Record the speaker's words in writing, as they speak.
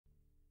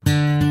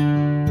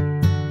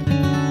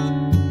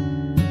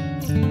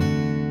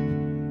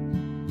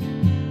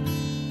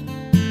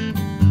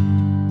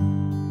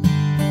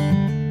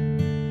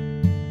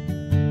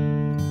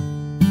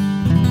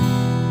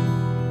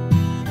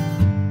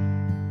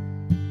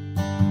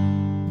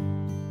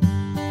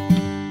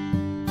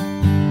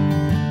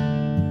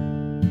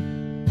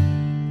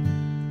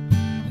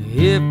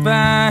if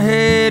I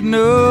had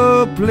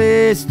no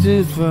place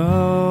to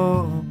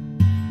fall,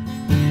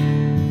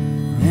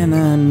 and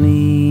I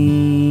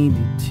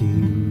needed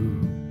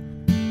to,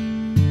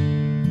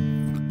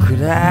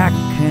 could I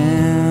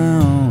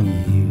count on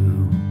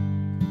you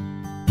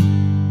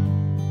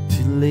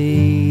to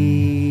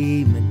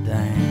lay me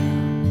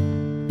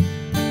down?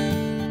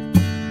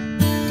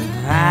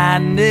 I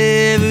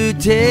never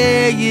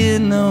tell you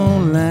no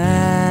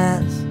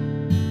lies,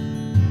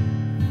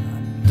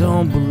 I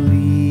don't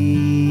believe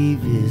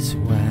it's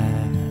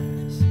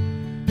wise.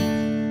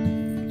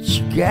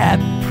 You got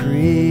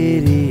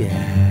pretty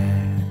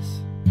eyes,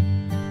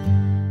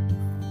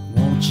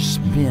 won't you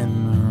spin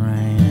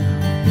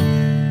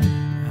around?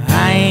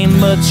 I ain't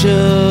much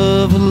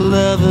of a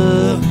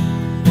lover,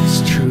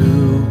 it's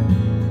true.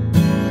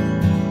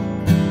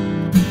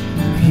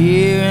 I'm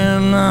here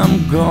and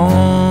I'm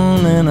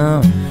gone and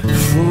I'm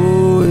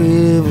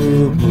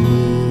forever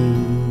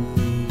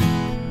blue,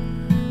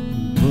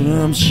 but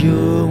I'm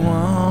sure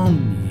on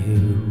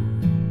you.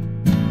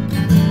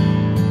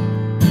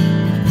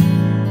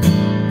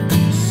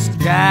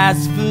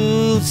 Sky's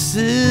full of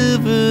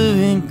silver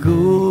and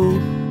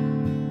gold,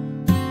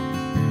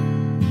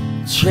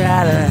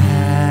 try to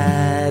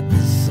hide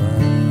the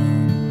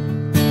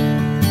sun,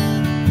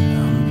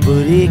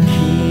 but it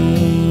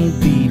can't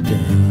be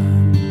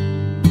done,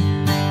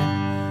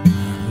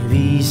 at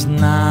least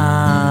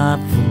not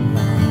for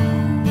long.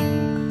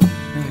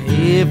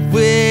 If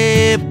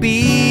we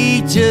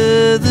beat each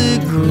other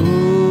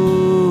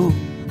grow,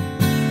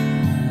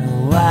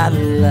 oh, I'd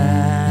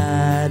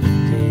lie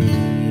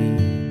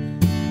today,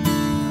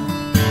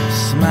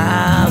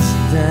 smiles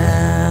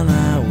down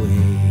our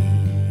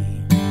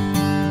way,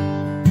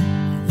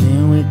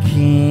 then we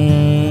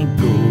can't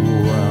go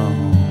on.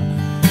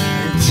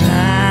 And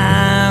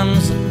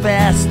time's a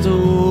fast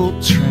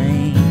old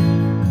train,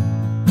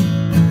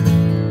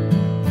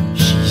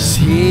 she's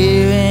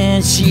here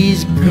and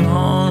she's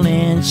gone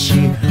and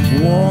she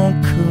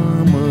won't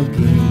come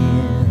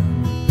again.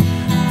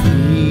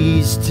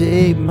 Please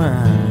take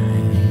my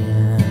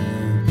hand.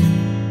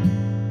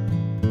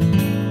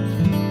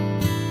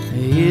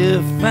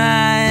 If I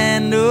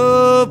had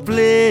no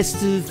place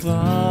to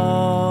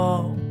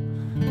fall,